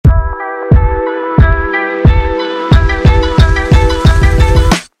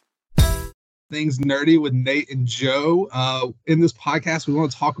Things Nerdy with Nate and Joe. In this podcast, we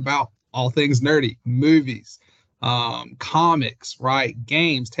want to talk about all things nerdy, movies, comics, right?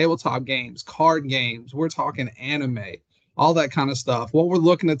 Games, tabletop games, card games. We're talking anime, all that kind of stuff. What we're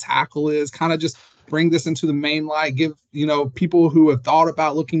looking to tackle is kind of just bring this into the main light, give, people who have thought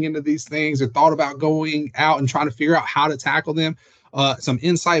about looking into these things or thought about going out and trying to figure out how to tackle them, some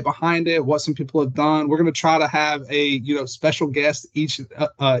insight behind it, what some people have done. We're going to try to have a special guest each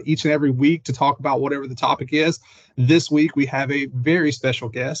and every week to talk about whatever the topic is. This week we have a very special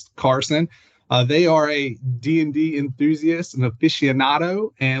guest, Carson. They are a D&D enthusiast and aficionado,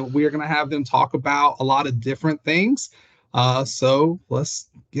 and we are going to have them talk about a lot of different things. So let's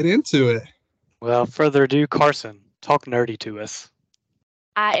get into it. Without further ado, Carson, talk nerdy to us.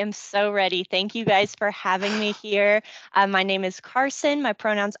 I am so ready. Thank you guys for having me here. My name is Carson. My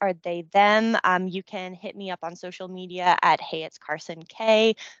pronouns are they, them. You can hit me up on social media at Hey It's Carson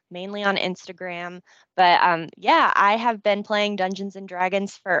K, mainly on Instagram. But I have been playing Dungeons and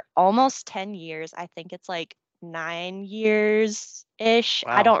Dragons for almost 10 years. I think it's like 9 years-ish.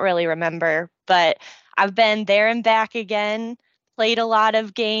 Wow. I don't really remember, but I've been there and back again, played a lot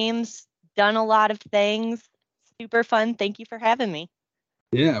of games, done a lot of things. Super fun. Thank you for having me.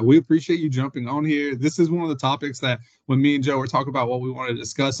 Yeah, we appreciate you jumping on here. This is one of the topics that when me and Joe were talking about what we want to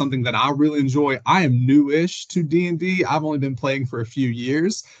discuss, something that I really enjoy. I am newish to D&D. I've only been playing for a few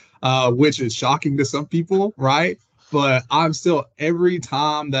years, which is shocking to some people, right? But I'm still every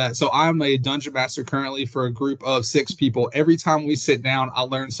time that, so I'm a dungeon master currently for a group of 6 people. Every time we sit down, I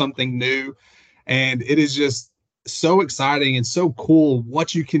learn something new, and it is just so exciting and so cool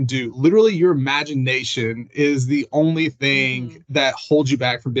what you can do. Literally, your imagination is the only thing that holds you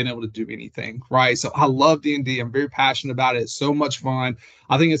back from being able to do anything, right? So I love D&D. I'm very passionate about it. It's so much fun.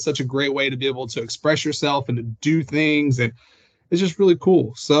 I think it's such a great way to be able to express yourself and to do things, and it's just really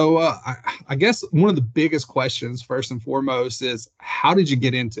cool. So I guess one of the biggest questions, first and foremost, is how did you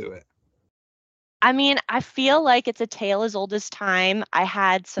get into it? I mean, I feel like it's a tale as old as time. I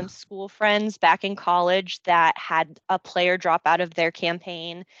had some school friends back in college that had a player drop out of their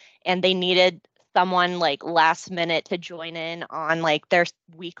campaign, and they needed someone like last minute to join in on like their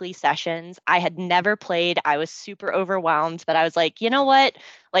weekly sessions. I had never played. I was super overwhelmed, but I was like, you know what?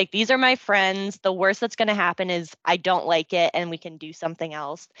 Like, these are my friends. The worst that's going to happen is I don't like it and we can do something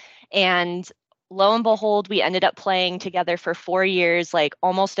else. And lo and behold, we ended up playing together for 4 years, like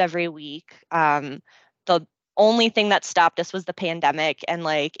almost every week. The only thing that stopped us was the pandemic, and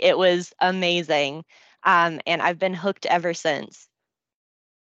like it was amazing. And I've been hooked ever since.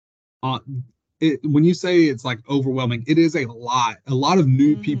 When you say it's like overwhelming, it is a lot. A lot of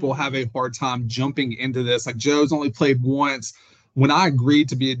new people have a hard time jumping into this. Like Joe's only played once. When I agreed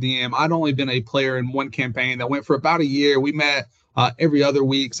to be a DM, I'd only been a player in one campaign that went for about a year. We met every other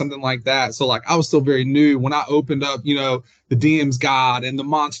week, something like that. So like I was still very new when I opened up, the DM's guide and the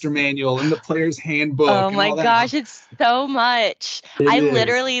monster manual and the player's handbook. Oh my gosh, it's so much.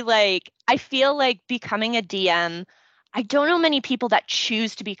 Literally I feel like becoming a DM, I don't know many people that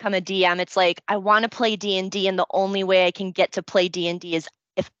choose to become a DM. It's like, I want to play D&D, and the only way I can get to play D&D is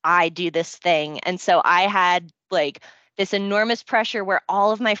if I do this thing. And so I had like this enormous pressure where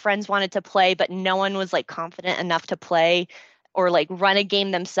all of my friends wanted to play, but no one was like confident enough to play or like run a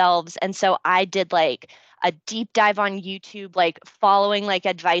game themselves. And so I did like a deep dive on YouTube, like following like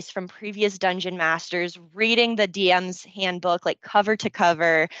advice from previous dungeon masters, reading the DM's handbook, like cover to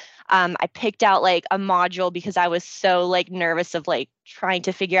cover. I picked out like a module because I was so like nervous of like trying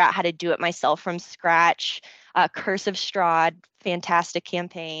to figure out how to do it myself from scratch. Curse of Strahd, fantastic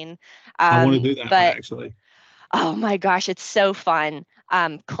campaign. I want to do that one, actually. Oh my gosh, it's so fun.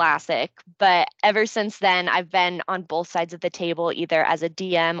 Classic. But ever since then, I've been on both sides of the table, either as a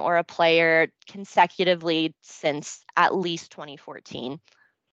DM or a player consecutively since at least 2014.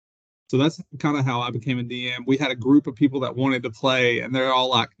 So that's kind of how I became a DM. We had a group of people that wanted to play, and they're all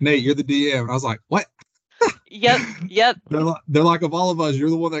like, Nate, you're the DM. And I was like, what? Yep. They're like, of all of us, you're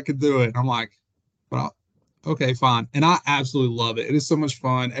the one that could do it. And I'm like, well, okay, fine. And I absolutely love it. It is so much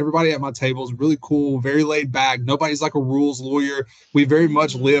fun. Everybody at my table is really cool, very laid back. Nobody's like a rules lawyer. We very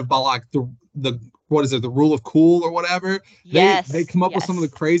much live by like the what is it, the rule of cool or whatever. Yes. They come up with some of the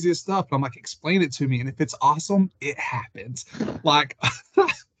craziest stuff. And I'm like, explain it to me. And if it's awesome, it happens. Like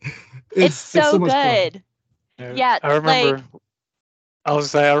it's so good. Yeah. I remember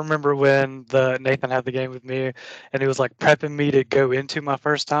I remember when Nathan had the game with me, and he was like prepping me to go into my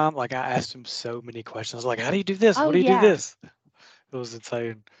first time. Like, I asked him so many questions. Like, how do you do this? What do you do this? It was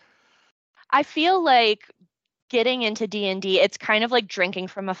insane. I feel like getting into D&D, it's kind of like drinking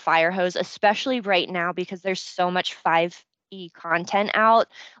from a fire hose, especially right now because there's so much content out.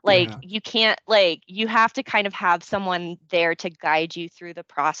 Like you can't, like, you have to kind of have someone there to guide you through the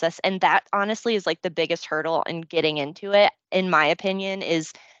process. And that honestly is like the biggest hurdle in getting into it, in my opinion,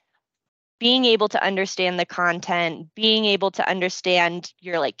 is being able to understand the content, being able to understand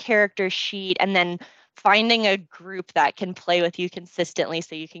your like character sheet, and then finding a group that can play with you consistently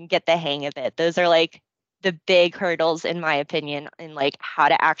so you can get the hang of it. Those are like the big hurdles, in my opinion, in like how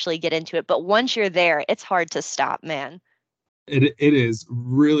to actually get into it. But once you're there, it's hard to stop, man. It is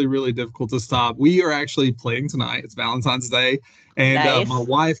really, really difficult to stop. We are actually playing tonight. It's Valentine's Day. And my Nice.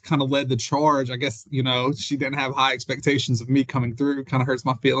 wife kind of led the charge. I guess, she didn't have high expectations of me coming through. Kind of hurts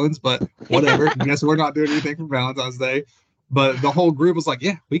my feelings, but whatever. I guess we're not doing anything for Valentine's Day. But the whole group was like,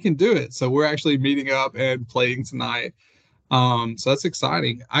 yeah, we can do it. So we're actually meeting up and playing tonight. So that's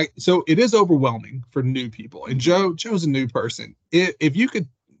exciting. So it is overwhelming for new people. And Joe's a new person. If you could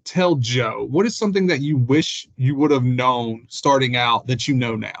tell Joe, what is something that you wish you would have known starting out that you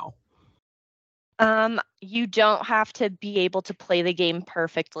know now? You don't have to be able to play the game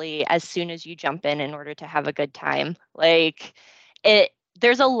perfectly as soon as you jump in order to have a good time. Like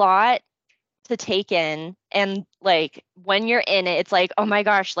there's a lot to take in, and like when you're in it, it's like, oh my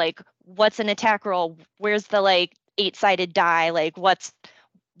gosh, like what's an attack roll? Where's the like 8-sided die? Like what's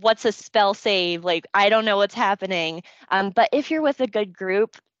a spell save? Like I don't know what's happening. But if you're with a good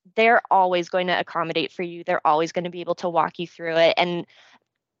group, they're always going to accommodate for you. They're always going to be able to walk you through it. And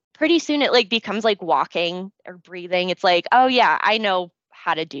pretty soon it like becomes like walking or breathing. It's like, oh yeah, I know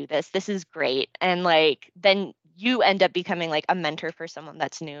how to do this. This is great. And like then you end up becoming like a mentor for someone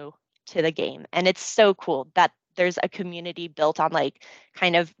that's new to the game. And it's so cool that there's a community built on like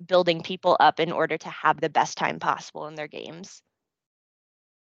kind of building people up in order to have the best time possible in their games.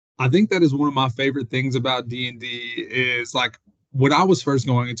 I think that is one of my favorite things about D&D is like when I was first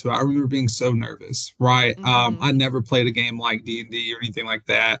going into it, I remember being so nervous, right? I never played a game like D&D or anything like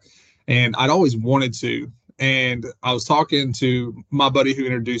that. And I'd always wanted to. And I was talking to my buddy who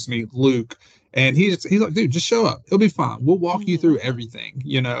introduced me, Luke, and he's like, dude, just show up. It'll be fine. We'll walk you through everything.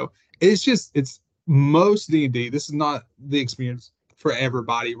 It's most D&D. This is not the experience for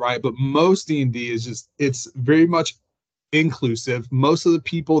everybody, right? But most D&D is just, it's very much inclusive. Most of the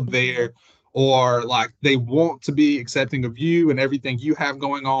people there are like, they want to be accepting of you and everything you have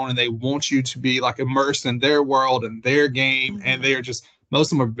going on, and they want you to be like immersed in their world and their game. And they are just,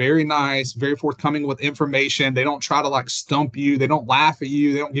 most of them are very nice, very forthcoming with information. They don't try to like stump you. They don't laugh at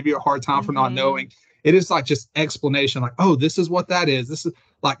you. They don't give you a hard time for not knowing. It is like just explanation, like, oh, this is what that is. This is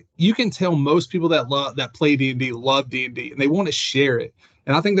like, you can tell most people that play D&D love D&D, and they want to share it.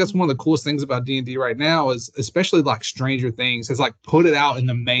 And I think that's one of the coolest things about D&D right now is, especially like Stranger Things, has like put it out in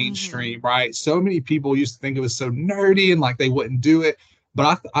the mainstream, right? So many people used to think it was so nerdy and like they wouldn't do it.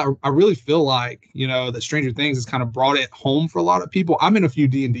 But I really feel like, that Stranger Things has kind of brought it home for a lot of people. I'm in a few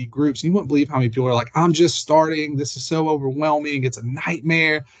D&D groups, and you wouldn't believe how many people are like, I'm just starting. This is so overwhelming. It's a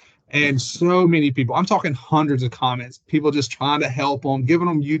nightmare. And so many people, I'm talking hundreds of comments, people just trying to help them, giving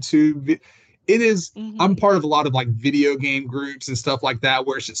them YouTube. It is, I'm part of a lot of like video game groups and stuff like that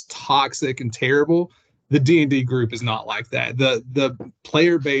where it's just toxic and terrible. The D&D group is not like that. The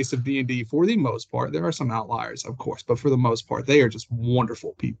player base of D&D, for the most part, there are some outliers, of course, but for the most part, they are just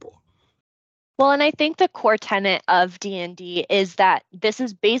wonderful people. Well, and I think the core tenet of D&D is that this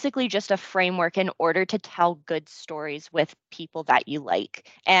is basically just a framework in order to tell good stories with people that you like.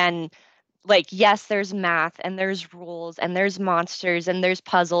 And like, yes, there's math and there's rules and there's monsters and there's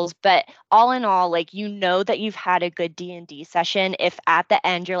puzzles, but all in all, like, that you've had a good D&D session if at the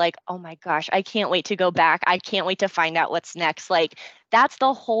end you're like, oh my gosh, I can't wait to go back. I can't wait to find out what's next. Like, that's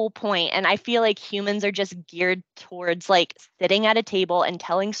the whole point. And I feel like humans are just geared towards like sitting at a table and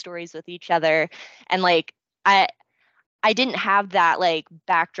telling stories with each other. And like, I didn't have that like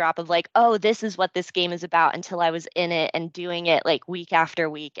backdrop of like, oh, this is what this game is about until I was in it and doing it like week after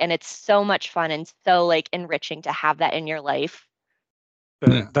week. And it's so much fun and so like enriching to have that in your life.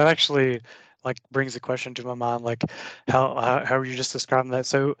 That actually like brings a question to my mind, like how you just describing that.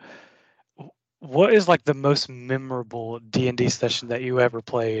 So what is like the most memorable D&D session that you ever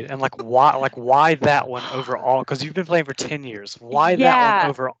played, and why that one overall? Because you've been playing for 10 years. Why that one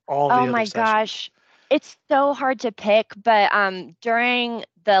over all the other Oh my sessions? gosh. It's so hard to pick, but during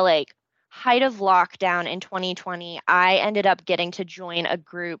the like height of lockdown in 2020, I ended up getting to join a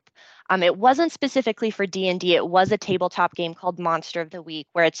group. It wasn't specifically for D&D. It was a tabletop game called Monster of the Week,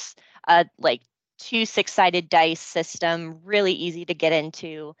 where it's like 2 6-sided dice system, really easy to get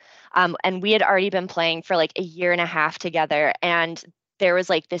into. And we had already been playing for like a year and a half together, and there was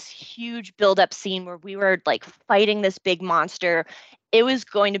like this huge build-up scene where we were like fighting this big monster it was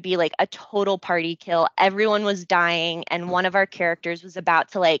going to be like a total party kill. Everyone was dying, and one of our characters was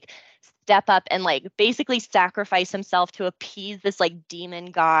about to like step up and like basically sacrifice himself to appease this like demon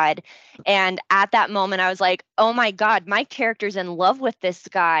god. And at that moment, I was like, oh my God, my character's in love with this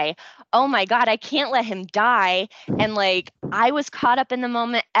guy. Oh my God, I can't let him die. And like, I was caught up in the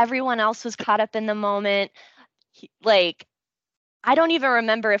moment. Everyone else was caught up in the moment. Like, I don't even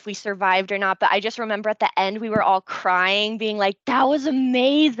remember if we survived or not, but I just remember at the end we were all crying, being like, that was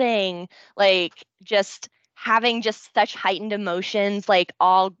amazing. Like, just having just such heightened emotions, like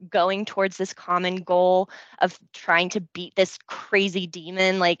all going towards this common goal of trying to beat this crazy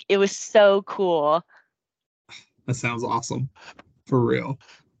demon. Like, it was so cool. That sounds awesome. For real.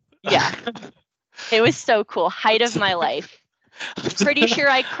 Yeah. It was so cool. Height of my life. Pretty sure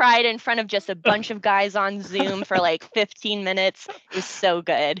I cried in front of just a bunch of guys on Zoom for like 15 minutes. It was so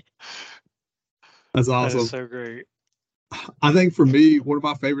good. That's awesome. That is so great. I think for me, one of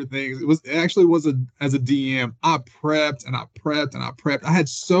my favorite things, it actually was as a DM, I prepped and I prepped and I prepped. I had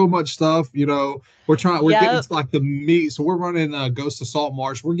so much stuff, you know, we're getting into like the meat. So we're running Ghost of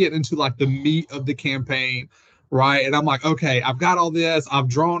Saltmarsh. We're getting into like the meat of the campaign, right? And I'm like, okay, I've got all this. I've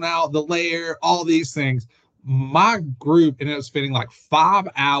drawn out the layer, all these things. My group ended up spending like 5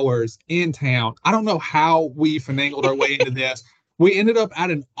 hours in town. I don't know how we finagled our way into this. We ended up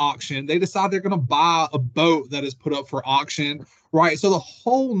at an auction. They decided they're going to buy a boat that is put up for auction, right? So the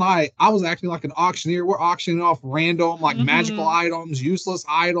whole night, I was acting like an auctioneer. We're auctioning off random, like magical items, useless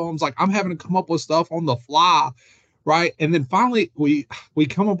items. Like I'm having to come up with stuff on the fly, right? And then finally, we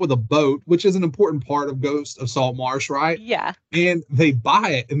come up with a boat, which is an important part of Ghost of Saltmarsh, right? Yeah. And they buy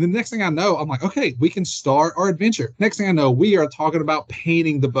it. And the next thing I know, I'm like, okay, we can start our adventure. Next thing I know, we are talking about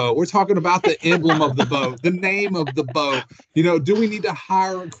painting the boat. We're talking about the emblem of the boat, the name of the boat. You know, do we need to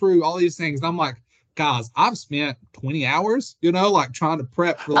hire a crew? All these things. And I'm like, guys, I've spent 20 hours, you know, like trying to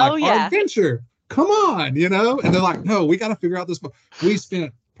prep for like our adventure. Come on, you know? And they're like, no, we got to figure out this boat. We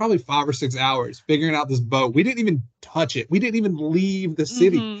spent probably 5 or 6 hours figuring out this boat. We didn't even touch it. We didn't even leave the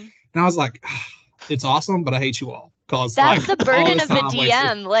city. And I was like, it's awesome, but I hate you all. That's like, the burden of the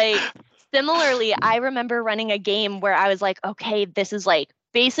DM. Like, similarly, I remember running a game where I was like, okay, this is like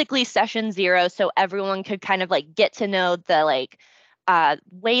basically session 0. So everyone could kind of like get to know the like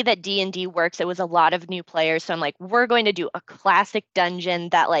way that D&D works. It was a lot of new players. So I'm like, we're going to do a classic dungeon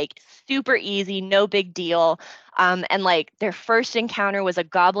that like super easy, no big deal. And like their first encounter was a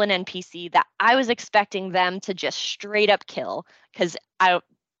goblin NPC that I was expecting them to just straight up kill, because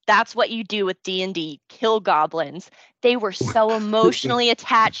that's what you do with D&D, kill goblins. They were so emotionally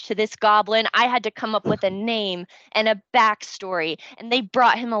attached to this goblin. I had to come up with a name and a backstory, and they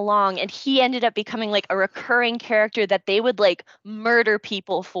brought him along, and he ended up becoming like a recurring character that they would like murder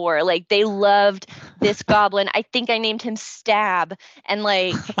people for. Like they loved this goblin. I think I named him Stab, and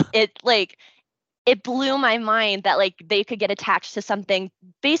like it blew my mind that like they could get attached to something,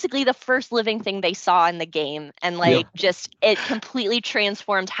 basically the first living thing they saw in the game, and like just it completely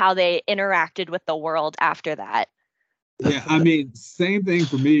transformed how they interacted with the world after that. Yeah, I mean, same thing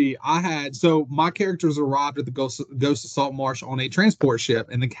for me. So my characters arrived at the Ghost of Saltmarsh on a transport ship,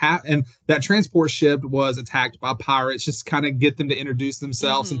 and and that transport ship was attacked by pirates. Just kind of get them to introduce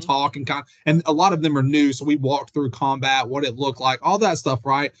themselves and talk, and a lot of them are new, so we walked through combat, what it looked like, all that stuff,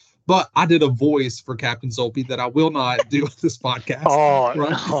 right? But I did a voice for Captain Zolpe that I will not do with this podcast. Oh,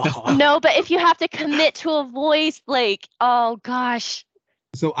 right? No, but if you have to commit to a voice, like, oh gosh.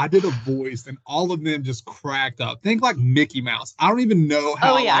 So I did a voice, and all of them just cracked up. Think like Mickey Mouse. I don't even know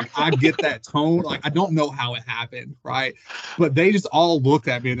how like, I get that tone. Like I don't know how it happened, right? But they just all looked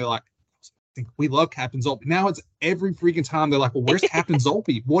at me and they're like, "We love Captain Zolpe." Now it's every freaking time they're like, "Well, where's Captain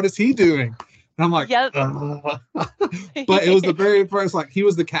Zolpe? What is he doing?" And I'm like, But it was the very first, like, he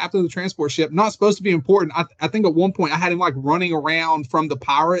was the captain of the transport ship. Not supposed to be important. I think at one point I had him like running around from the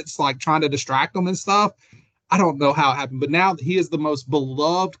pirates, like trying to distract them and stuff. I don't know how it happened, but now he is the most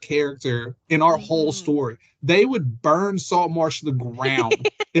beloved character in our whole story. They would burn Saltmarsh to the ground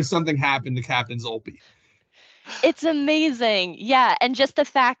if something happened to Captain Zolpe. It's amazing. Yeah. And just the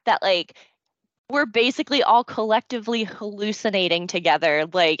fact that like we're basically all collectively hallucinating together,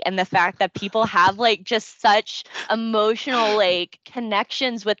 like, and the fact that people have like just such emotional like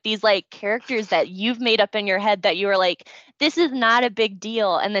connections with these like characters that you've made up in your head, that you were like, this is not a big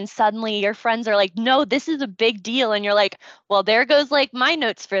deal, and then suddenly your friends are like, no, this is a big deal, and you're like, well, there goes like my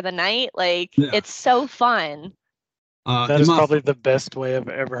notes for the night. Like it's so fun. That is probably the best way I've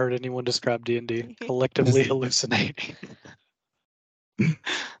ever heard anyone describe D&D. Collectively hallucinating.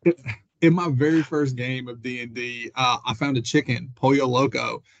 in my very first game of D&D, I found a chicken, Pollo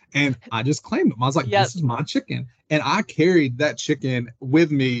Loco, and I just claimed him. I was like, Yep. this is my chicken. And I carried that chicken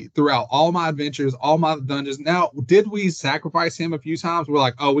with me throughout all my adventures, all my dungeons. Now, did we sacrifice him a few times? We're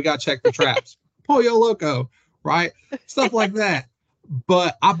like, oh, we got to check the traps. Pollo Loco, right? Stuff like that.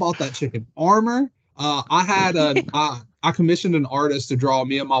 But I bought that chicken armor. I commissioned an artist to draw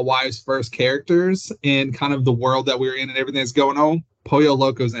me and my wife's first characters in kind of the world that we're in and everything that's going on. Pollo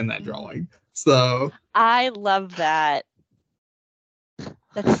Loco's in that drawing. So I love that.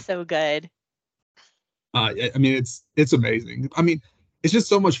 That's so good. I mean, it's amazing. I mean, it's just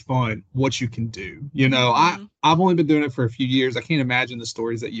so much fun what you can do. You know, I've only been doing it for a few years. I can't imagine the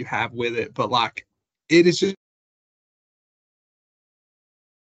stories that you have with it, but like it is just.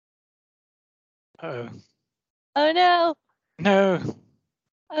 Oh no. No.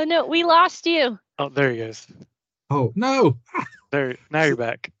 Oh no, we lost you. Oh, there he goes. Oh no. There, now you're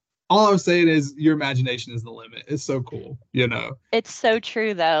back. All I was saying is your imagination is the limit. It's so cool, you know. It's so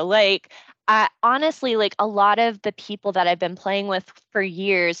true though. Like I honestly, like a lot of the people that I've been playing with for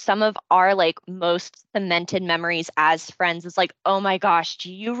years, some of our like most cemented memories as friends is like, oh my gosh,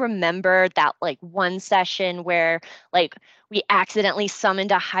 do you remember that like one session where like we accidentally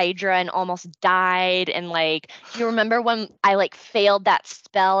summoned a Hydra and almost died? And like, you remember when I like failed that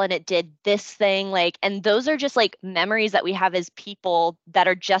spell and it did this thing? Like, and those are just like memories that we have as people that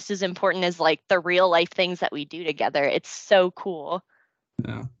are just as important as like the real life things that we do together. It's so cool.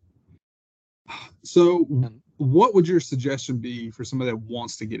 Yeah. So what would your suggestion be for somebody that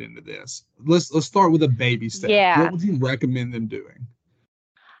wants to get into this? Let's start with a baby step. Yeah. What would you recommend them doing?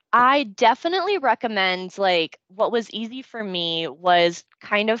 I definitely recommend like what was easy for me was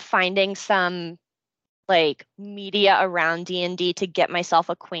kind of finding some like media around D&D to get myself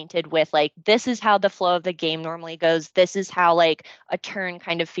acquainted with like this is how the flow of the game normally goes. This is how like a turn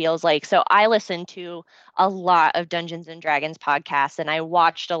kind of feels like. So I listened to a lot of Dungeons and Dragons podcasts and I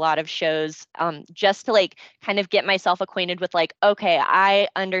watched a lot of shows just to like kind of get myself acquainted with like okay, I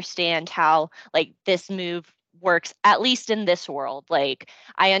understand how like this move works at least in this world. Like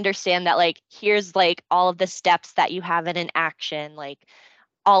I understand that like here's like all of the steps that you have in an action like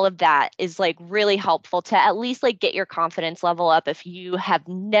all of that is like really helpful to at least like get your confidence level up if you have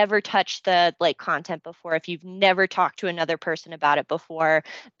never touched the like content before, if you've never talked to another person about it before.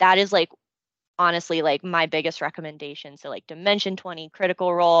 That is like honestly like my biggest recommendation. So like Dimension 20,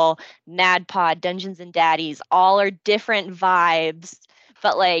 Critical Role, NADPOD, Dungeons and Daddies, all are different vibes,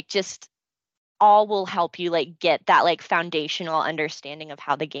 but like just all will help you like get that like foundational understanding of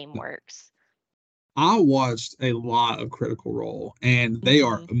how the game works. I watched a lot of Critical Role, and they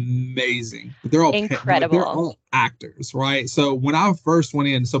are amazing. They're all incredible. They're all actors, right? So when I first went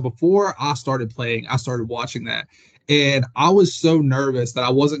in, so before I started playing, I started watching that, and I was so nervous that I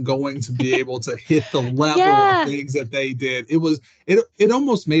wasn't going to be able to hit the level of things that they did. It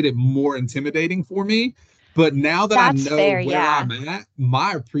almost made it more intimidating for me. But now that I know where I'm at,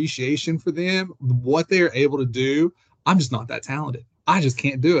 my appreciation for them, what they're able to do, I'm just not that talented. I just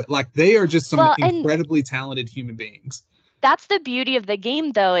can't do it. Like they are just some incredibly talented human beings. That's the beauty of the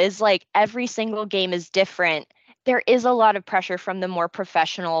game though, is like every single game is different. There is a lot of pressure from the more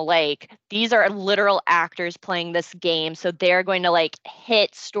professional, like these are literal actors playing this game. So they're going to like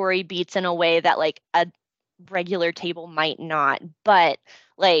hit story beats in a way that like a regular table might not. But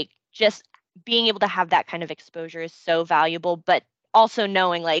like just being able to have that kind of exposure is so valuable. But also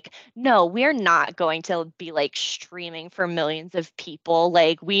knowing like no, we're not going to be like streaming for millions of people.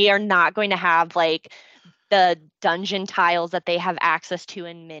 Like we are not going to have like the dungeon tiles that they have access to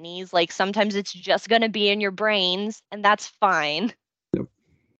in minis. Like sometimes it's just going to be in your brains and that's fine.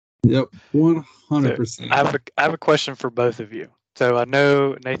 Yep 100%. So I have a question for both of you. So I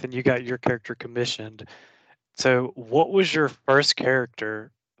know Nathan, you got your character commissioned. So what was your first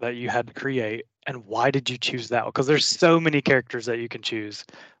character that you had to create, and why did you choose that? Because there's so many characters that you can choose.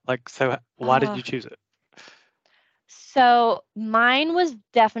 Like, so why did you choose it? So mine was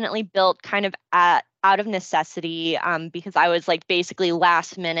definitely built kind of out of necessity because I was like basically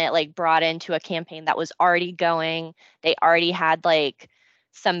last minute like brought into a campaign that was already going. They already had like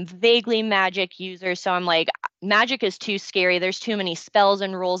some vaguely magic users. So I'm like, magic is too scary. There's too many spells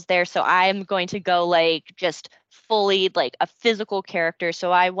and rules there. So I'm going to go like just fully like a physical character.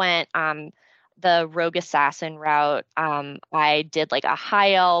 So I went the rogue assassin route. I did like a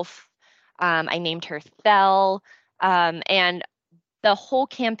high elf. I named her Thel. And the whole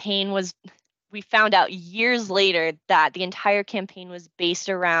campaign was, we found out years later that the entire campaign was based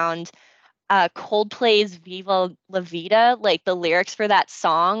around Coldplay's Viva La Vida, like the lyrics for that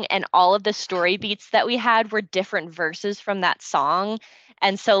song, and all of the story beats that we had were different verses from that song.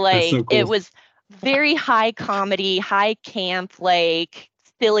 And so like so cool. It was very high comedy, high camp, like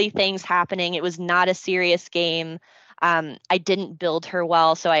silly things happening. It was not a serious game. I didn't build her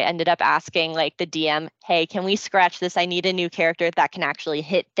well, so I ended up asking like the DM, hey, can we scratch this? I need a new character that can actually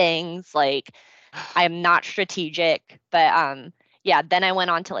hit things. Like I am not strategic, but yeah, then I went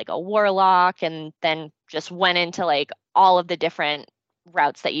on to like a warlock and then just went into like all of the different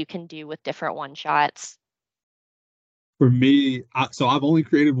routes that you can do with different one shots. For me, so I've only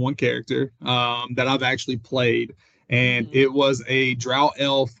created one character that I've actually played, and it was a Drow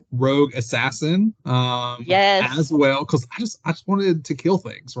Elf Rogue Assassin Yes. as well, because I just wanted to kill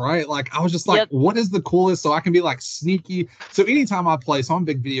things, right? Like I was just like, what is the coolest so I can be like sneaky? So anytime I play, so I'm a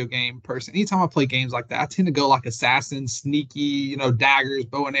big video game person, anytime I play games like that, I tend to go like assassin, sneaky, you know, daggers,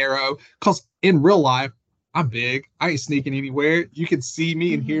 bow and arrow, because in real life, I'm big. I ain't sneaking anywhere. You can see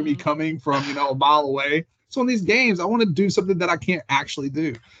me and hear me coming from, you know, a mile away. So in these games, I want to do something that I can't actually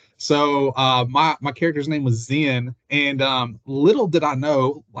do. So my character's name was Zen, and little did I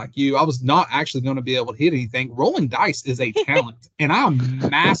know, like you, I was not actually going to be able to hit anything. Rolling dice is a talent, and I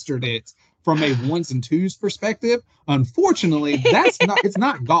mastered it from a ones and twos perspective. Unfortunately, it's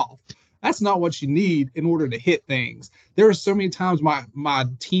not golf. That's not what you need in order to hit things. There are so many times my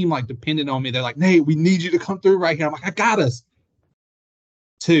team like depended on me. They're like, Nate, we need you to come through right here. I'm like, I got us.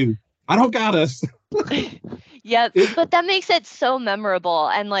 2. I don't got us. Yeah, but that makes it so memorable.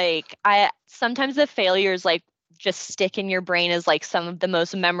 And like I sometimes the failures like just stick in your brain as like some of the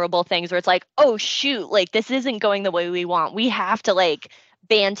most memorable things where it's like, oh shoot, like this isn't going the way we want. We have to like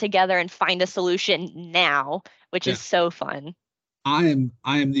band together and find a solution now, which is so fun. I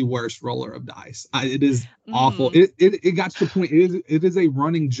am the worst roller of dice. It is awful. It got to the point. It is a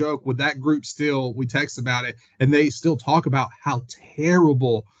running joke with that group. Still, we text about it, and they still talk about how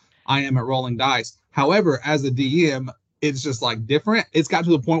terrible I am at rolling dice. However, as a DM, it's just like different. It's got to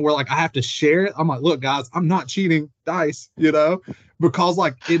the point where like I have to share it. I'm like, look, guys, I'm not cheating dice, you know, because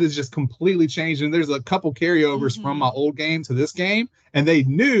like it has just completely changed. And there's a couple carryovers from my old game to this game, and they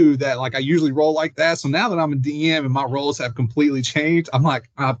knew that like I usually roll like that. So now that I'm a DM and my roles have completely changed, I'm like,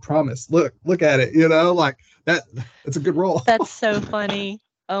 I promise, look at it, you know, like that. It's a good roll. That's so funny.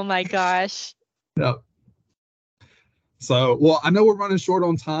 Oh my gosh. Yeah. So, well, I know we're running short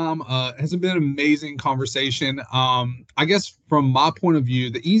on time. It has been an amazing conversation. I guess from my point of view,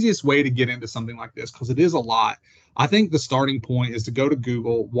 the easiest way to get into something like this, because it is a lot, I think the starting point is to go to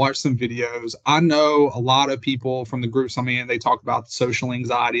Google, watch some videos. I know a lot of people from the groups I'm in, they talk about the social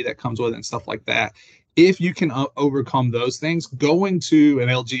anxiety that comes with it and stuff like that. If you can overcome those things, going to an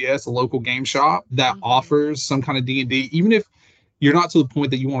LGS, a local game shop that offers some kind of D&D, even if you're not to the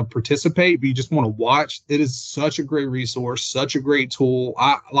point that you want to participate, but you just want to watch, it is such a great resource, such a great tool.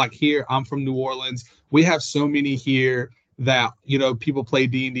 I like here, I'm from New Orleans. We have so many here that, you know, people play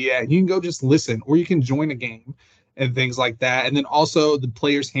D&D at. You can go just listen, or you can join a game and things like that. And then also the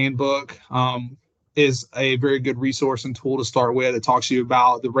Player's Handbook is a very good resource and tool to start with. It talks to you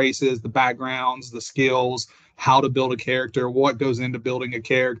about the races, the backgrounds, the skills, how to build a character, what goes into building a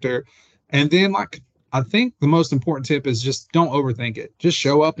character. And then like, I think the most important tip is just don't overthink it. Just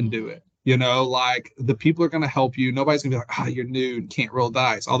show up and do it. You know, like the people are going to help you. Nobody's going to be like, you're new and can't roll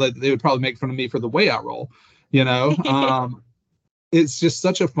dice. Although they would probably make fun of me for the way I roll, you know. It's just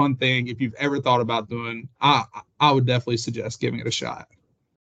such a fun thing. If you've ever thought about doing, I would definitely suggest giving it a shot.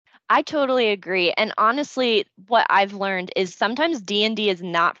 I totally agree. And honestly, what I've learned is sometimes D&D is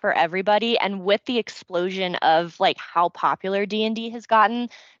not for everybody. And with the explosion of like how popular D&D has gotten,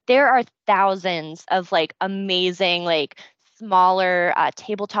 there are thousands of like amazing, like smaller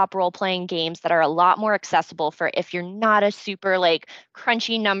tabletop role-playing games that are a lot more accessible for if you're not a super like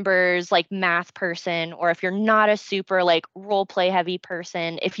crunchy numbers, like math person, or if you're not a super like role-play heavy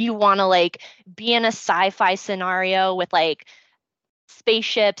person, if you want to like be in a sci-fi scenario with like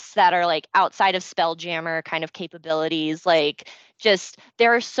spaceships that are like outside of Spelljammer kind of capabilities, like just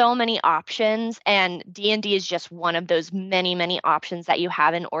there are so many options, and D&D is just one of those many options that you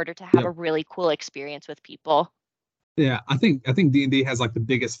have in order to have a really cool experience with people. Yeah, I think D&D has like the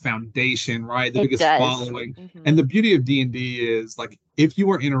biggest foundation, right? The biggest following. Mm-hmm. And the beauty of D&D is like if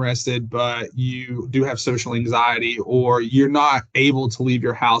you are interested, but you do have social anxiety or you're not able to leave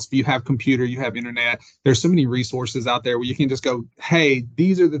your house, but you have computer, you have internet, there's so many resources out there where you can just go, hey,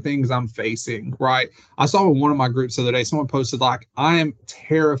 these are the things I'm facing, right? I saw in one of my groups the other day, someone posted like, I am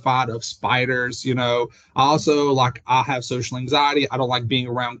terrified of spiders, you know. I also like, I have social anxiety. I don't like being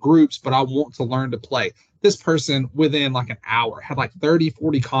around groups, but I want to learn to play. this person within like an hour had like 30,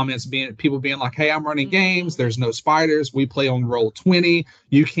 40 comments people being like, hey, I'm running games. There's no spiders. We play on Roll20.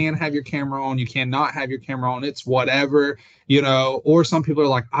 You can have your camera on. You cannot have your camera on. It's whatever, you know, or some people are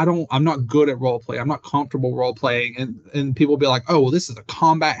like, I'm not good at role play. I'm not comfortable role playing. And people be like, oh, well, this is a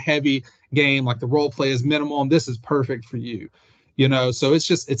combat heavy game. Like the role play is minimal and this is perfect for you. You know, so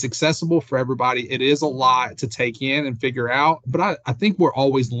it's accessible for everybody. It is a lot to take in and figure out, but I think we're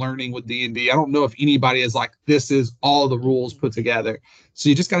always learning with D&D. I don't know if anybody is like, this is all the rules put together. So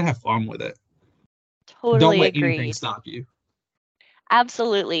you just got to have fun with it. Totally don't let agreed. anything stop you.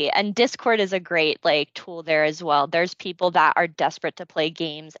 Absolutely. And Discord is a great like tool there as well. There's people that are desperate to play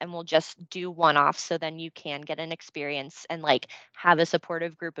games and will just do one-offs, so then you can get an experience and like have a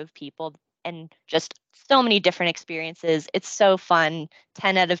supportive group of people and just so many different experiences. It's so fun.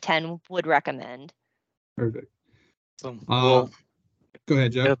 10 out of 10 would recommend. Perfect. So, go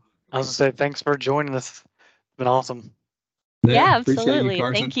ahead, Joe. Yeah, I was going to say, thanks for joining us. It's been awesome. Yeah, absolutely.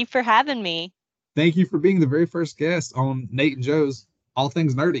 Thank you for having me. Thank you for being the very first guest on Nate and Joe's All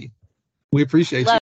Things Nerdy. We appreciate you.